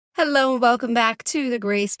Hello and welcome back to the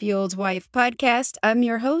Grace Fueled Wife podcast. I'm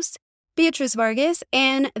your host, Beatrice Vargas,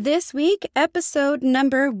 and this week, episode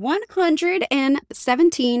number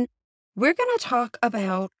 117, we're going to talk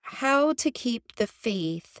about how to keep the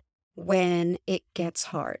faith when it gets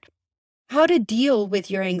hard. How to deal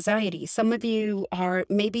with your anxiety. Some of you are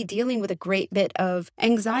maybe dealing with a great bit of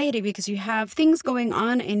anxiety because you have things going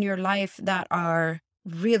on in your life that are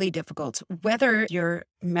really difficult, whether your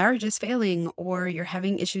marriage is failing or you're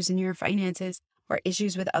having issues in your finances or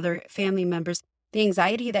issues with other family members. The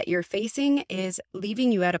anxiety that you're facing is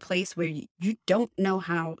leaving you at a place where you don't know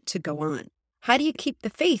how to go on. How do you keep the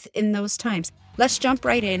faith in those times? Let's jump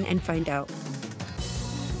right in and find out.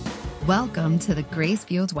 Welcome to the Grace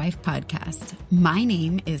Fueled Wife podcast. My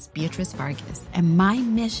name is Beatrice Vargas, and my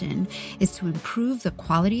mission is to improve the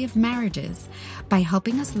quality of marriages by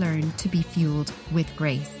helping us learn to be fueled with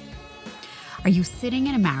grace. Are you sitting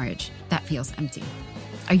in a marriage that feels empty?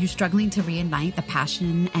 Are you struggling to reignite the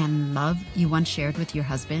passion and love you once shared with your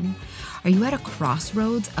husband? Are you at a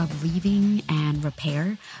crossroads of leaving and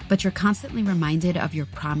repair, but you're constantly reminded of your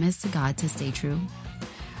promise to God to stay true?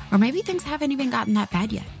 Or maybe things haven't even gotten that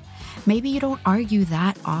bad yet. Maybe you don't argue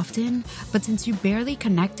that often, but since you barely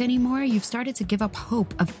connect anymore, you've started to give up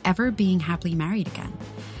hope of ever being happily married again.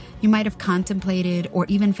 You might have contemplated or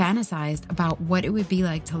even fantasized about what it would be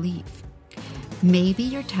like to leave. Maybe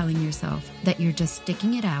you're telling yourself that you're just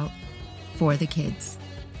sticking it out for the kids.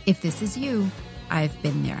 If this is you, I've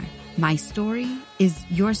been there. My story is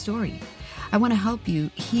your story. I want to help you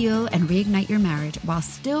heal and reignite your marriage while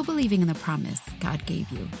still believing in the promise God gave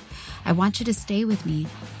you. I want you to stay with me,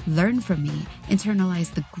 learn from me,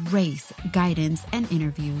 internalize the grace, guidance, and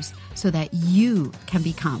interviews so that you can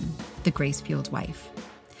become the grace-fueled wife.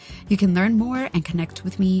 You can learn more and connect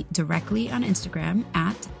with me directly on Instagram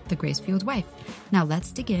at the grace-fueled wife. Now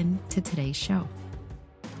let's dig into today's show.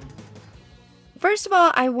 First of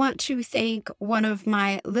all, I want to thank one of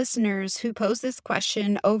my listeners who posed this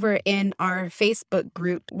question over in our Facebook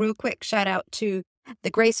group. Real quick shout out to the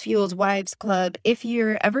Grace Fueled Wives Club. If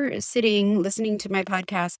you're ever sitting, listening to my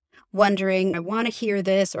podcast, wondering, I want to hear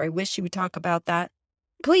this, or I wish you would talk about that,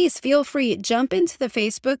 please feel free, jump into the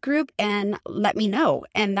Facebook group and let me know.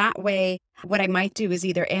 And that way, what I might do is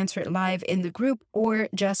either answer it live in the group or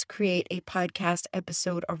just create a podcast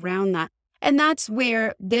episode around that. And that's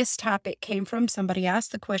where this topic came from. Somebody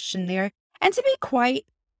asked the question there. And to be quite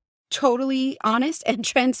totally honest and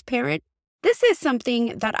transparent, this is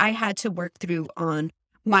something that I had to work through on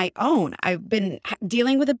my own. I've been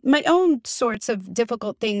dealing with my own sorts of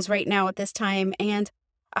difficult things right now at this time. And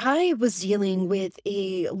I was dealing with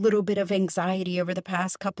a little bit of anxiety over the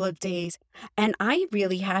past couple of days. And I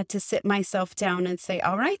really had to sit myself down and say,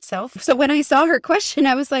 all right, self. So when I saw her question,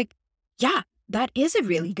 I was like, yeah, that is a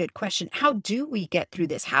really good question. How do we get through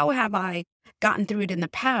this? How have I gotten through it in the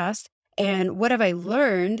past? And what have I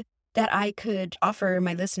learned that I could offer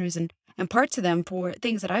my listeners and impart to them for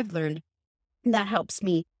things that I've learned that helps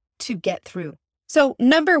me to get through? So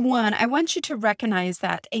number one, I want you to recognize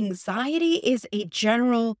that anxiety is a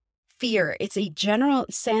general fear. It's a general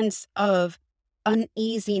sense of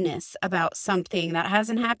uneasiness about something that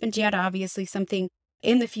hasn't happened yet, obviously something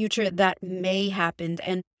in the future that may happen.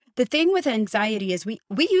 And the thing with anxiety is we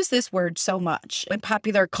use this word so much in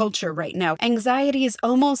popular culture right now. Anxiety is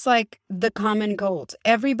almost like the common cold.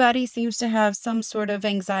 Everybody seems to have some sort of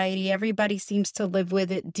anxiety. Everybody seems to live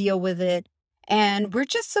with it, deal with it, and we're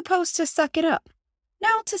just supposed to suck it up.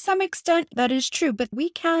 Now, to some extent, that is true, but we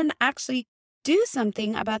can actually do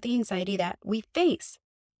something about the anxiety that we face.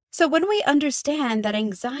 So when we understand that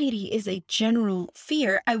anxiety is a general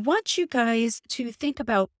fear, I want you guys to think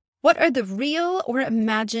about what are the real or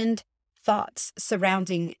imagined thoughts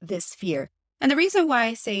surrounding this fear. And the reason why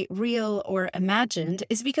I say real or imagined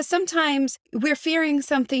is because sometimes we're fearing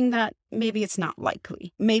something that maybe it's not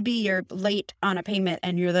likely. Maybe you're late on a payment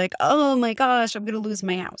and you're like, oh my gosh, I'm going to lose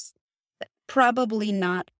my house. Probably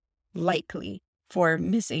not likely for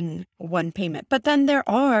missing one payment. But then there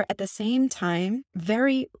are at the same time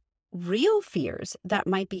very real fears that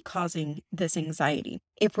might be causing this anxiety.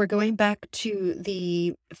 If we're going back to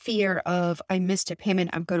the fear of I missed a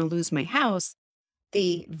payment, I'm going to lose my house,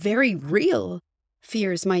 the very real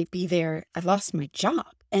fears might be there. I lost my job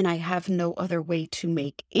and I have no other way to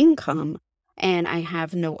make income and I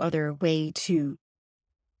have no other way to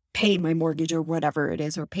pay my mortgage or whatever it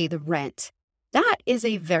is or pay the rent. That is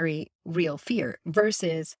a very real fear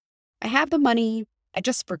versus I have the money, I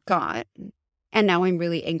just forgot. And now I'm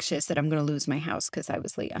really anxious that I'm going to lose my house because I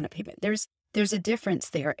was late on a payment. There's a difference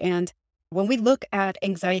there. And when we look at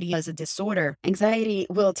anxiety as a disorder, anxiety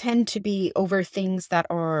will tend to be over things that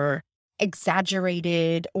are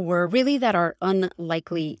exaggerated or really that are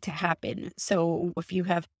unlikely to happen. So if you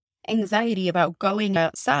have anxiety about going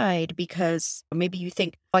outside because maybe you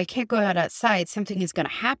think, oh, I can't go outside, something is going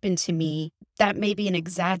to happen to me, that may be an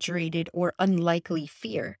exaggerated or unlikely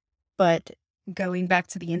fear. But going back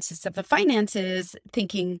to the instance of the finances,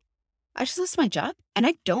 thinking, I just lost my job and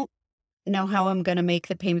I don't know how I'm going to make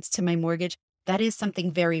the payments to my mortgage. That is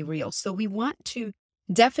something very real. So we want to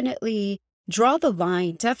definitely draw the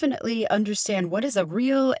line, definitely understand what is a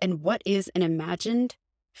real and what is an imagined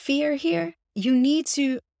fear here. You need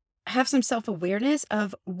to have some self-awareness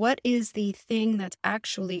of what is the thing that's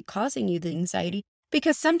actually causing you the anxiety,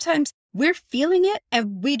 because sometimes we're feeling it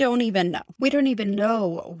and we don't even know. We don't even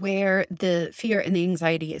know where the fear and the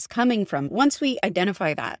anxiety is coming from. Once we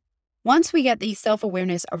identify that, once we get the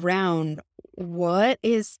self-awareness around what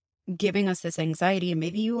is giving us this anxiety, and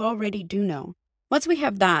maybe you already do know, once we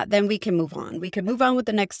have that, then we can move on. We can move on with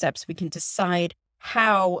the next steps. We can decide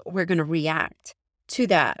how we're going to react to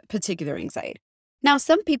that particular anxiety. Now,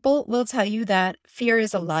 some people will tell you that fear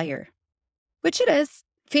is a liar, which it is.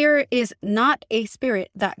 Fear is not a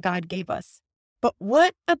spirit that God gave us. But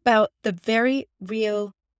what about the very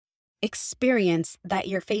real experience that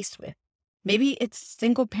you're faced with? Maybe it's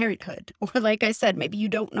single parenthood, or like I said, maybe you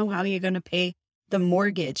don't know how you're going to pay the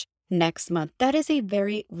mortgage next month. That is a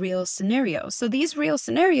very real scenario. So these real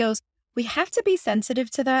scenarios, we have to be sensitive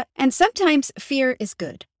to that. And sometimes fear is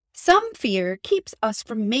good. Some fear keeps us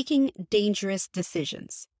from making dangerous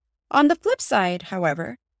decisions. On the flip side,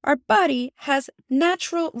 however, our body has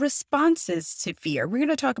natural responses to fear. We're going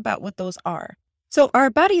to talk about what those are. So our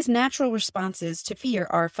body's natural responses to fear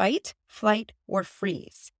are fight, flight, or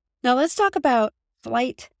freeze. Now let's talk about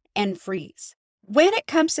flight and freeze. When it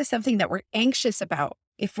comes to something that we're anxious about,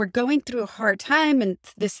 if we're going through a hard time and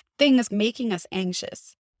this thing is making us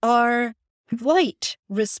anxious, our flight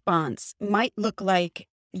response might look like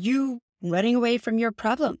you running away from your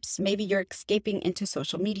problems. Maybe you're escaping into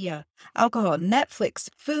social media, alcohol, Netflix,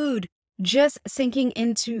 food, just sinking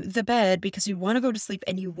into the bed because you want to go to sleep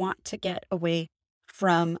and you want to get away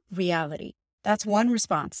from reality. That's one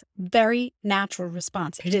response, very natural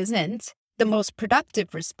response. It isn't the most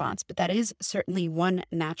productive response, but that is certainly one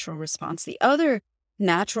natural response. The other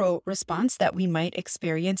natural response that we might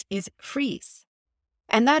experience is freeze.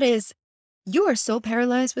 And that is, you are so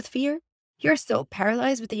paralyzed with fear. You're so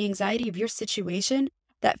paralyzed with the anxiety of your situation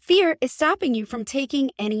that fear is stopping you from taking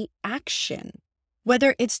any action.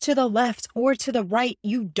 Whether it's to the left or to the right,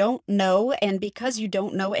 you don't know. And because you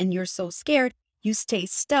don't know and you're so scared, you stay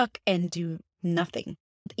stuck and do nothing.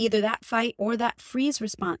 Either that fight or that freeze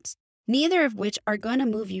response, neither of which are going to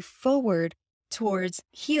move you forward towards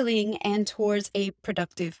healing and towards a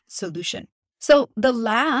productive solution. So the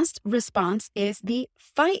last response is the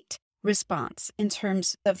fight response in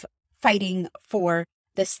terms of fighting for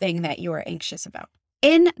this thing that you are anxious about.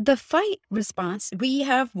 In the fight response, we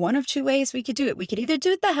have one of two ways we could do it. We could either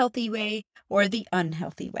do it the healthy way or the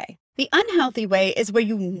unhealthy way. The unhealthy way is where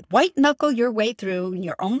you white knuckle your way through in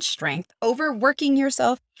your own strength, overworking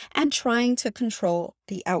yourself and trying to control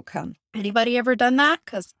the outcome. Anybody ever done that?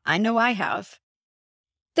 Because I know I have.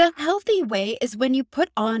 The healthy way is when you put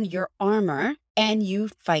on your armor and you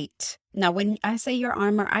fight. Now, when I say your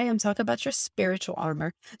armor, I am talking about your spiritual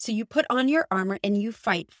armor. So you put on your armor and you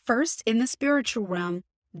fight first in the spiritual realm,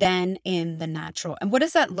 then in the natural. And what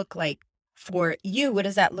does that look like for you? What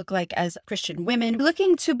does that look like as Christian women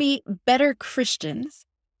looking to be better Christians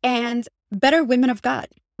and better women of God?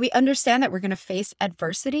 We understand that we're going to face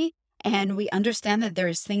adversity and we understand that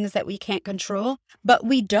there's things that we can't control, but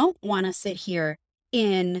we don't want to sit here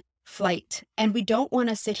in flight and we don't want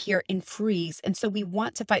to sit here in freeze. And so we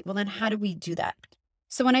want to fight. Well, then how do we do that?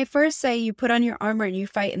 So when I first say you put on your armor and you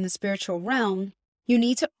fight in the spiritual realm, you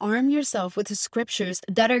need to arm yourself with the scriptures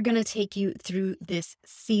that are going to take you through this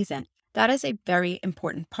season. That is a very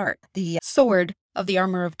important part. The sword of the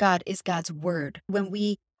armor of God is God's word. When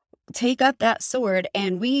we take up that sword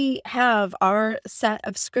and we have our set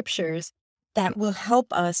of scriptures that will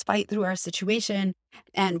help us fight through our situation,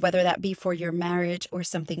 and whether that be for your marriage or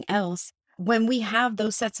something else, when we have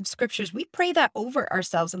those sets of scriptures, we pray that over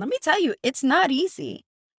ourselves. And let me tell you, it's not easy.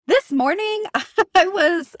 This morning, I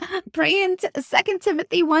was praying 2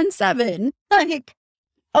 Timothy 1:7, like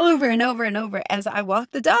over and over and over as I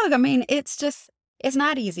walk the dog. I mean, it's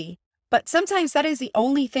not easy. But sometimes that is the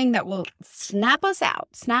only thing that will snap us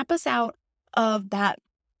out of that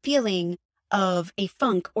feeling of a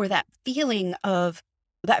funk or that feeling of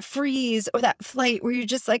that freeze or that flight where you're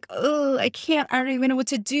just like, oh, I don't even know what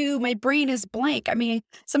to do. My brain is blank. I mean,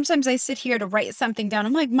 sometimes I sit here to write something down.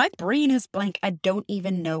 I'm like, my brain is blank. I don't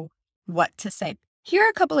even know what to say. Here are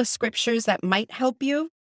a couple of scriptures that might help you.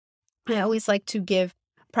 I always like to give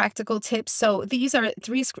practical tips. So these are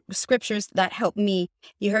three scriptures that help me.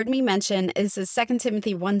 You heard me mention is the 2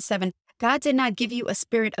 Timothy 1:7. God did not give you a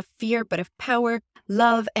spirit of fear, but of power,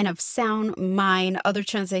 love, and of sound mind. Other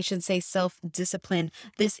translations say self-discipline.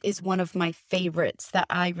 This is one of my favorites that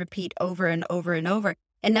I repeat over and over and over.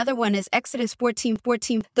 Another one is Exodus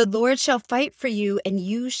 14:14. The Lord shall fight for you, and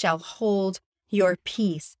you shall hold your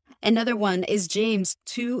peace. Another one is James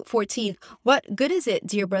 2:14. What good is it,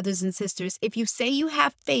 dear brothers and sisters, if you say you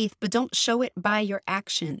have faith but don't show it by your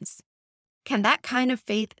actions? Can that kind of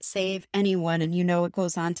faith save anyone? And it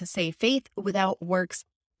goes on to say, faith without works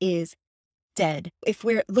is dead. If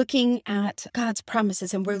we're looking at God's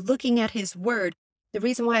promises and we're looking at his word, the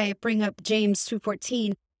reason why I bring up James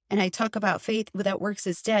 2:14 and I talk about faith without works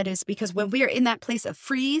is dead is because when we are in that place of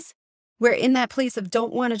freeze, we're in that place of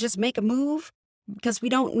don't want to just make a move because we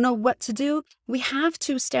don't know what to do. We have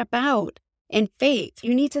to step out in faith.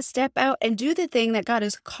 You need to step out and do the thing that God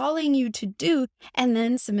is calling you to do and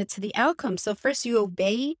then submit to the outcome. So first you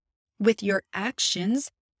obey with your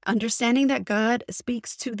actions, understanding that God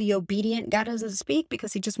speaks to the obedient. God doesn't speak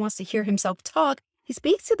because he just wants to hear himself talk. He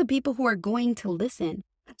speaks to the people who are going to listen.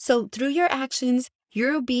 So through your actions,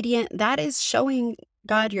 you're obedient. That is showing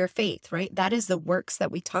God your faith, right? That is the works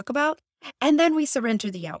that we talk about. And then we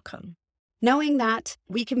surrender the outcome, knowing that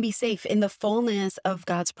we can be safe in the fullness of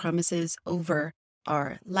God's promises over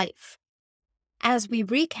our life. As we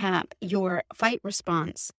recap your fight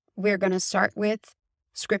response, we're going to start with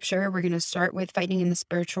scripture. We're going to start with fighting in the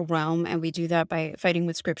spiritual realm, and we do that by fighting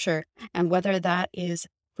with scripture. And whether that is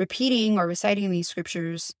repeating or reciting these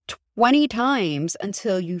scriptures 20 times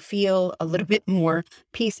until you feel a little bit more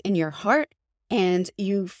peace in your heart, and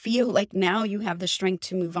you feel like now you have the strength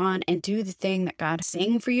to move on and do the thing that God is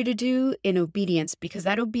saying for you to do in obedience, because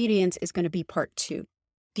that obedience is going to be part 2.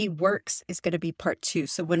 The works is going to be part 2.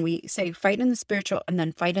 So when we say fight in the spiritual and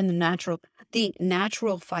then fight in the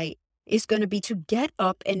natural fight is going to be to get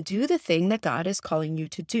up and do the thing that God is calling you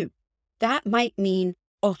to do. That might mean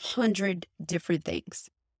 100 different things.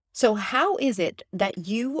 So how is it that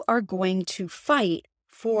you are going to fight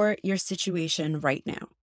for your situation right now?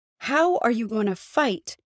 How are you going to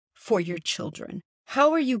fight for your children?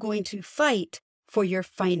 How are you going to fight for your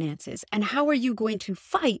finances? And how are you going to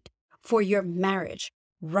fight for your marriage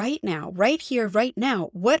right now, right here, right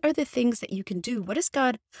now? What are the things that you can do? What is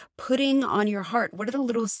God putting on your heart? What are the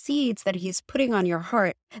little seeds that he's putting on your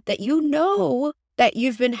heart that you know that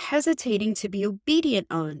you've been hesitating to be obedient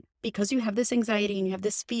on because you have this anxiety and you have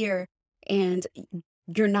this fear and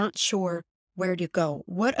you're not sure where to go?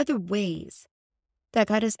 What are the ways that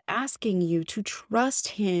God is asking you to trust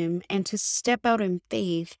him and to step out in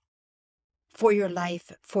faith for your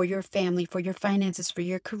life, for your family, for your finances, for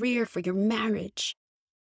your career, for your marriage?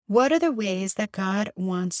 What are the ways that God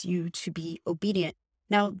wants you to be obedient?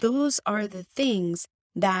 Now, those are the things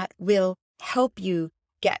that will help you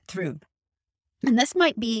get through. And this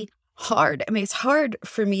might be hard. I mean, it's hard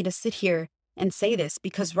for me to sit here and say this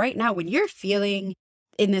because right now, when you're feeling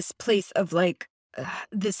in this place of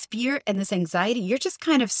this fear and this anxiety, you're just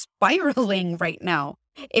kind of spiraling right now,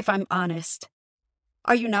 if I'm honest.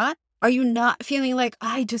 Are you not? Are you not feeling like,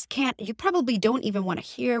 I just can't? You probably don't even want to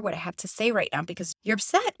hear what I have to say right now because you're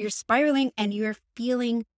upset, you're spiraling, and you're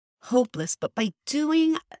feeling hopeless. But by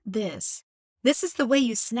doing this is the way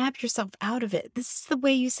you snap yourself out of it. This is the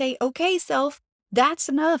way you say, okay, self, that's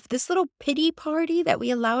enough. This little pity party that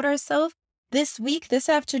we allowed ourselves this week, this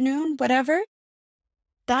afternoon, whatever,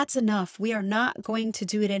 that's enough. We are not going to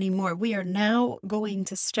do it anymore. We are now going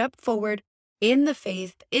to step forward in the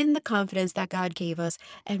faith, in the confidence that God gave us,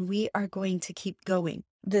 and we are going to keep going.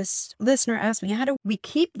 This listener asked me, how do we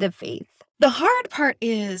keep the faith? The hard part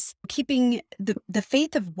is keeping the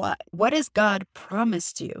faith of what? What has God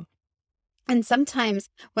promised you? And sometimes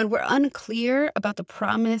when we're unclear about the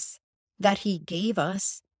promise that he gave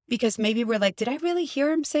us, because maybe we're like, did I really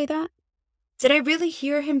hear him say that? Did I really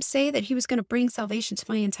hear him say that he was going to bring salvation to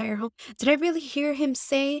my entire home? Did I really hear him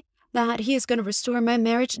say that he is going to restore my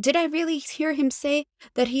marriage? Did I really hear him say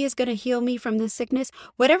that he is going to heal me from this sickness?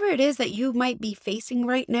 Whatever it is that you might be facing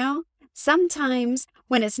right now, sometimes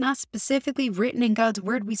when it's not specifically written in God's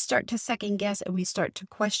word, we start to second guess and we start to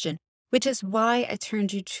question, which is why I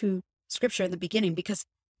turned you to scripture in the beginning, because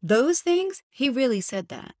those things, he really said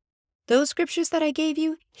that. Those scriptures that I gave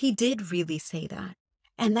you, he did really say that.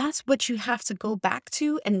 And that's what you have to go back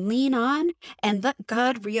to and lean on and let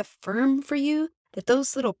God reaffirm for you that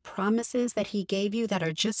those little promises that he gave you that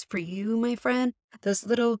are just for you, my friend, those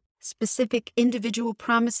little specific individual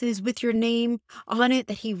promises with your name on it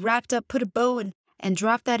that he wrapped up, put a bow and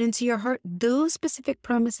drop that into your heart, those specific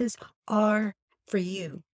promises are for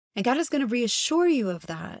you. And God is going to reassure you of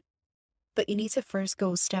that. But you need to first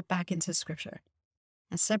go step back into scripture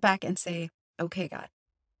and step back and say, okay, God.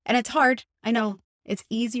 And it's hard. I know it's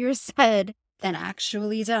easier said than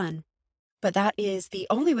actually done. But that is the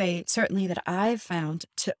only way, certainly, that I've found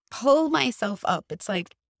to pull myself up. It's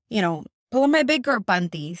like, pulling my big girl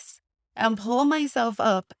panties and pull myself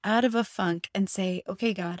up out of a funk and say,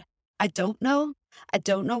 okay, God, I don't know. I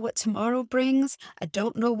don't know what tomorrow brings. I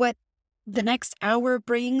don't know what the next hour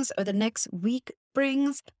brings or the next week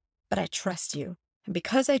brings, but I trust you. And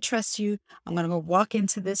because I trust you, I'm going to go walk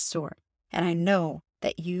into this store. And I know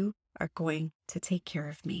that you are going to take care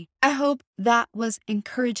of me. I hope that was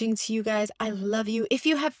encouraging to you guys. I love you. If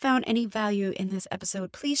you have found any value in this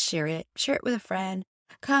episode, please share it. Share it with a friend.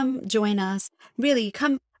 Come join us. Really,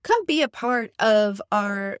 come be a part of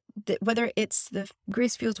whether it's the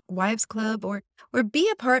Grace Fields Wives Club or be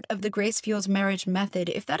a part of the Grace Fields Marriage Method.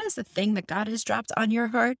 If that is the thing that God has dropped on your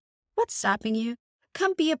heart, what's stopping you?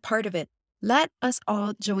 Come be a part of it. Let us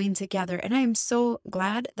all join together. And I am so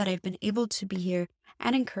glad that I've been able to be here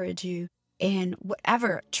and encourage you in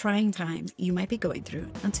whatever trying time you might be going through.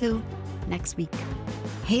 Until next week.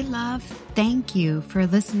 Hey, love, thank you for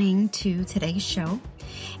listening to today's show.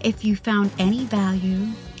 If you found any value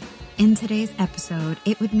in today's episode,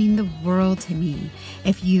 it would mean the world to me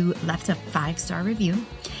if you left a 5-star review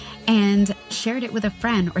and shared it with a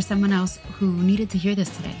friend or someone else who needed to hear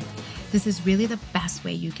this today. This is really the best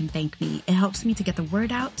way you can thank me. It helps me to get the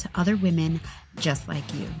word out to other women just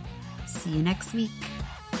like you. See you next week.